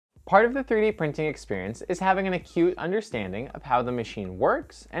Part of the 3D printing experience is having an acute understanding of how the machine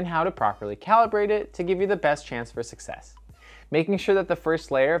works and how to properly calibrate it to give you the best chance for success. Making sure that the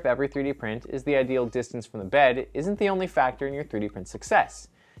first layer of every 3D print is the ideal distance from the bed isn't the only factor in your 3D print success.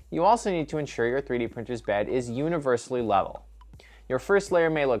 You also need to ensure your 3D printer's bed is universally level. Your first layer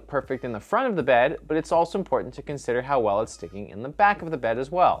may look perfect in the front of the bed, but it's also important to consider how well it's sticking in the back of the bed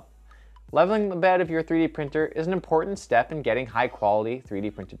as well. Leveling the bed of your 3D printer is an important step in getting high quality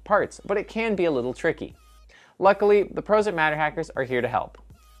 3D printed parts, but it can be a little tricky. Luckily, the pros at MatterHackers are here to help.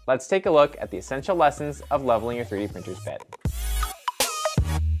 Let's take a look at the essential lessons of leveling your 3D printer's bed.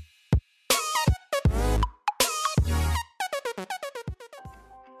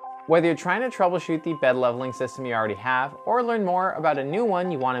 Whether you're trying to troubleshoot the bed leveling system you already have, or learn more about a new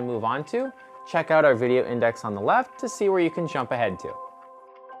one you want to move on to, check out our video index on the left to see where you can jump ahead to.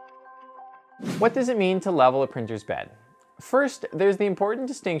 What does it mean to level a printer's bed? First, there's the important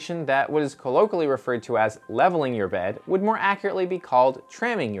distinction that what is colloquially referred to as leveling your bed would more accurately be called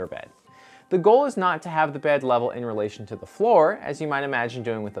tramming your bed. The goal is not to have the bed level in relation to the floor, as you might imagine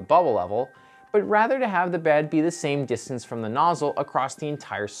doing with a bubble level, but rather to have the bed be the same distance from the nozzle across the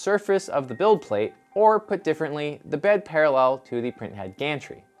entire surface of the build plate, or put differently, the bed parallel to the print head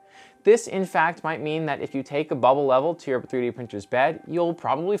gantry. This, in fact, might mean that if you take a bubble level to your 3D printer's bed, you'll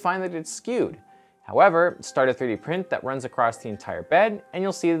probably find that it's skewed. However, start a 3D print that runs across the entire bed, and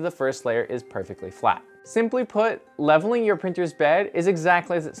you'll see that the first layer is perfectly flat. Simply put, leveling your printer's bed is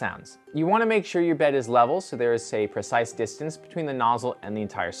exactly as it sounds. You want to make sure your bed is level so there is a precise distance between the nozzle and the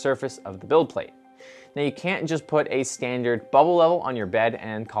entire surface of the build plate. Now you can't just put a standard bubble level on your bed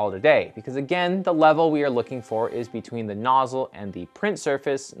and call it a day, because again, the level we are looking for is between the nozzle and the print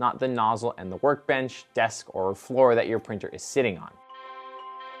surface, not the nozzle and the workbench, desk, or floor that your printer is sitting on.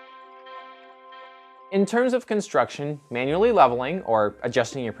 In terms of construction, manually leveling, or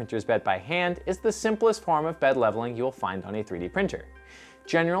adjusting your printer's bed by hand, is the simplest form of bed leveling you will find on a 3D printer.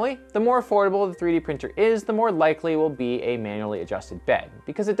 Generally, the more affordable the 3D printer is, the more likely it will be a manually adjusted bed,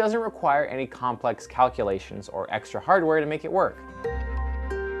 because it doesn't require any complex calculations or extra hardware to make it work.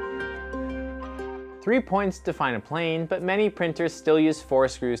 3 points define a plane, but many printers still use 4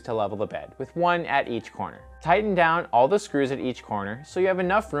 screws to level the bed, with 1 at each corner. Tighten down all the screws at each corner so you have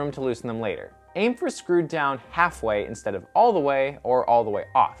enough room to loosen them later. Aim for screwed down halfway instead of all the way or all the way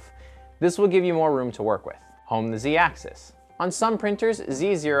off. This will give you more room to work with. Home the Z-axis. On some printers,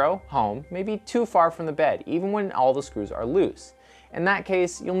 Z0, home, may be too far from the bed, even when all the screws are loose. In that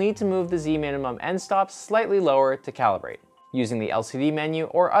case, you'll need to move the Z minimum end stop slightly lower to calibrate. Using the LCD menu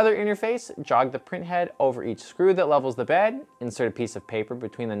or other interface, jog the print head over each screw that levels the bed, insert a piece of paper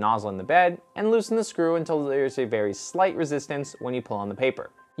between the nozzle and the bed, and loosen the screw until there's a very slight resistance when you pull on the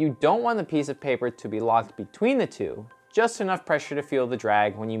paper. You don't want the piece of paper to be locked between the two, just enough pressure to feel the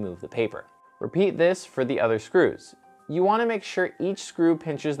drag when you move the paper. Repeat this for the other screws. You want to make sure each screw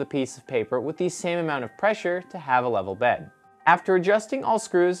pinches the piece of paper with the same amount of pressure to have a level bed. After adjusting all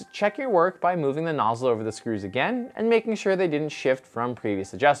screws, check your work by moving the nozzle over the screws again and making sure they didn't shift from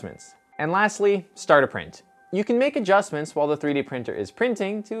previous adjustments. And lastly, start a print. You can make adjustments while the 3D printer is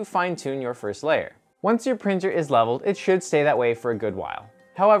printing to fine-tune your first layer. Once your printer is leveled, it should stay that way for a good while.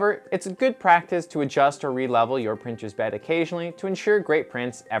 However, it's a good practice to adjust or re-level your printer's bed occasionally to ensure great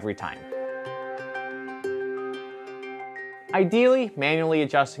prints every time. Ideally, manually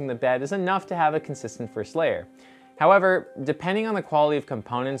adjusting the bed is enough to have a consistent first layer. However, depending on the quality of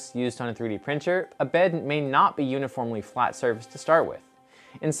components used on a 3D printer, a bed may not be uniformly flat surface to start with.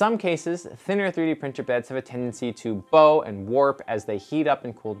 In some cases, thinner 3D printer beds have a tendency to bow and warp as they heat up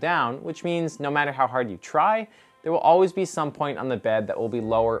and cool down, which means no matter how hard you try, there will always be some point on the bed that will be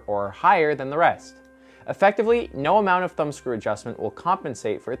lower or higher than the rest. Effectively, no amount of thumb screw adjustment will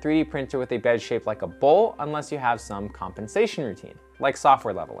compensate for a 3D printer with a bed shaped like a bowl unless you have some compensation routine, like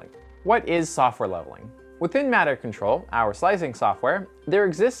software leveling. What is software leveling? Within MatterControl, our slicing software, there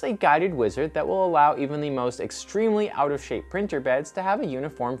exists a guided wizard that will allow even the most extremely out-of-shape printer beds to have a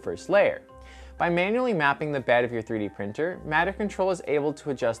uniform first layer. By manually mapping the bed of your 3D printer, MatterControl is able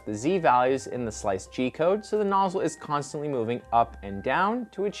to adjust the Z values in the slice G-code so the nozzle is constantly moving up and down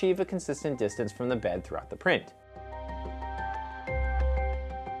to achieve a consistent distance from the bed throughout the print.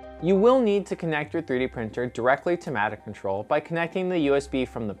 You will need to connect your 3D printer directly to MatterControl by connecting the USB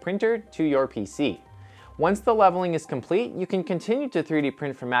from the printer to your PC. Once the leveling is complete, you can continue to 3D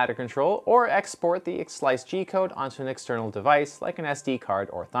print from MatterControl or export the slice G-code onto an external device like an SD card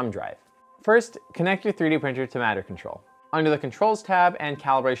or thumb drive. First, connect your 3D printer to MatterControl. Under the Controls tab and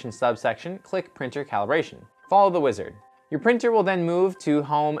Calibration subsection, click Printer Calibration. Follow the wizard. Your printer will then move to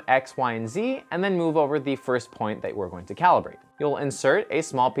home X, Y, and Z, and then move over the first point that we're going to calibrate. You'll insert a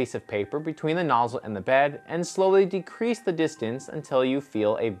small piece of paper between the nozzle and the bed and slowly decrease the distance until you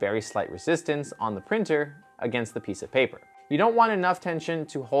feel a very slight resistance on the printer against the piece of paper. You don't want enough tension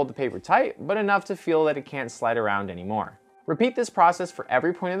to hold the paper tight, but enough to feel that it can't slide around anymore. Repeat this process for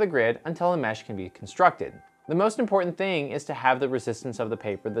every point of the grid until a mesh can be constructed. The most important thing is to have the resistance of the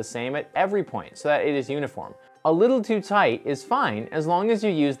paper the same at every point so that it is uniform. A little too tight is fine as long as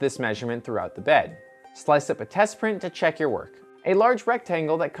you use this measurement throughout the bed. Slice up a test print to check your work. A large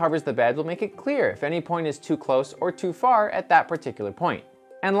rectangle that covers the bed will make it clear if any point is too close or too far at that particular point.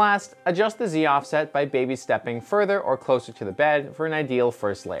 And last, adjust the Z offset by baby stepping further or closer to the bed for an ideal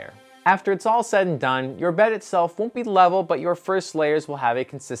first layer. After it's all said and done, your bed itself won't be level, but your first layers will have a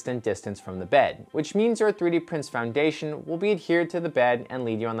consistent distance from the bed, which means your 3D print's foundation will be adhered to the bed and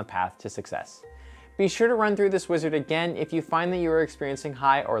lead you on the path to success. Be sure to run through this wizard again if you find that you are experiencing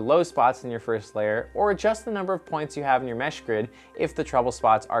high or low spots in your first layer, or adjust the number of points you have in your mesh grid if the trouble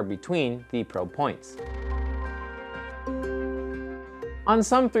spots are between the probe points. On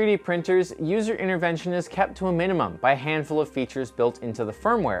some 3D printers, user intervention is kept to a minimum by a handful of features built into the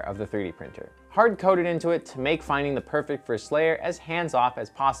firmware of the 3D printer, hard-coded into it to make finding the perfect first layer as hands-off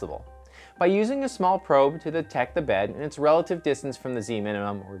as possible. By using a small probe to detect the bed and its relative distance from the Z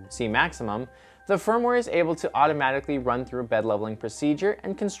minimum or Z maximum, the firmware is able to automatically run through a bed leveling procedure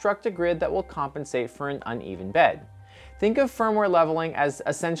and construct a grid that will compensate for an uneven bed. Think of firmware leveling as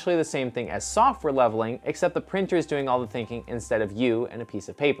essentially the same thing as software leveling, except the printer is doing all the thinking instead of you and a piece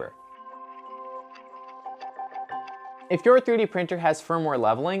of paper. If your 3D printer has firmware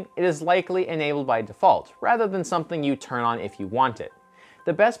leveling, it is likely enabled by default, rather than something you turn on if you want it.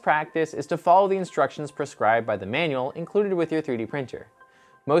 The best practice is to follow the instructions prescribed by the manual included with your 3D printer.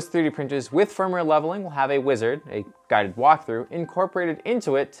 Most 3D printers with firmware leveling will have a wizard, a guided walkthrough, incorporated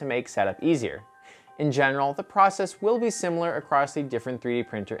into it to make setup easier. In general, the process will be similar across the different 3D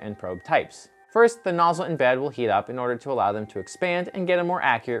printer and probe types. First, the nozzle and bed will heat up in order to allow them to expand and get a more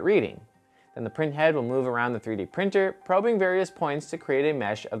accurate reading. Then the print head will move around the 3D printer, probing various points to create a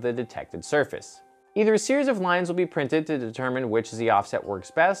mesh of the detected surface. Either a series of lines will be printed to determine which Z offset works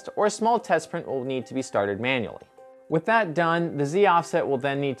best, or a small test print will need to be started manually. With that done, the Z offset will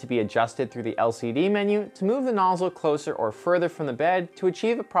then need to be adjusted through the LCD menu to move the nozzle closer or further from the bed to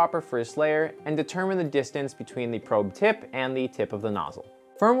achieve a proper first layer and determine the distance between the probe tip and the tip of the nozzle.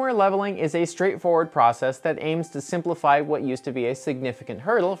 Firmware leveling is a straightforward process that aims to simplify what used to be a significant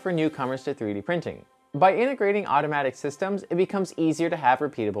hurdle for newcomers to 3D printing. By integrating automatic systems, it becomes easier to have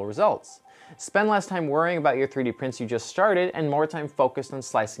repeatable results. Spend less time worrying about your 3D prints you just started and more time focused on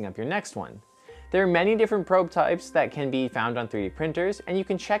slicing up your next one. There are many different probe types that can be found on 3D printers, and you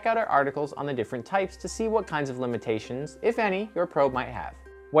can check out our articles on the different types to see what kinds of limitations, if any, your probe might have.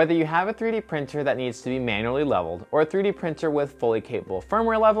 Whether you have a 3D printer that needs to be manually leveled or a 3D printer with fully capable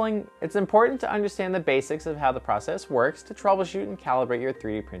firmware leveling, it's important to understand the basics of how the process works to troubleshoot and calibrate your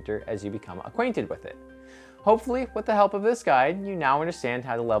 3D printer as you become acquainted with it. Hopefully, with the help of this guide, you now understand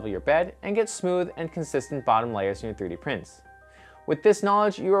how to level your bed and get smooth and consistent bottom layers in your 3D prints. With this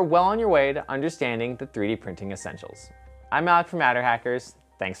knowledge, you are well on your way to understanding the 3D printing essentials. I'm Alec from MatterHackers.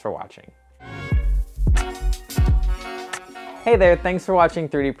 Thanks for watching. Hey there, thanks for watching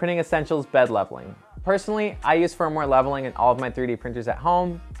 3D Printing Essentials Bed Leveling. Personally, I use firmware leveling in all of my 3D printers at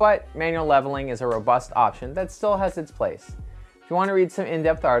home, but manual leveling is a robust option that still has its place. If you want to read some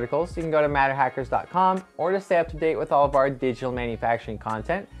in-depth articles, you can go to MatterHackers.com, or to stay up to date with all of our digital manufacturing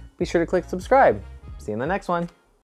content, be sure to click subscribe. See you in the next one.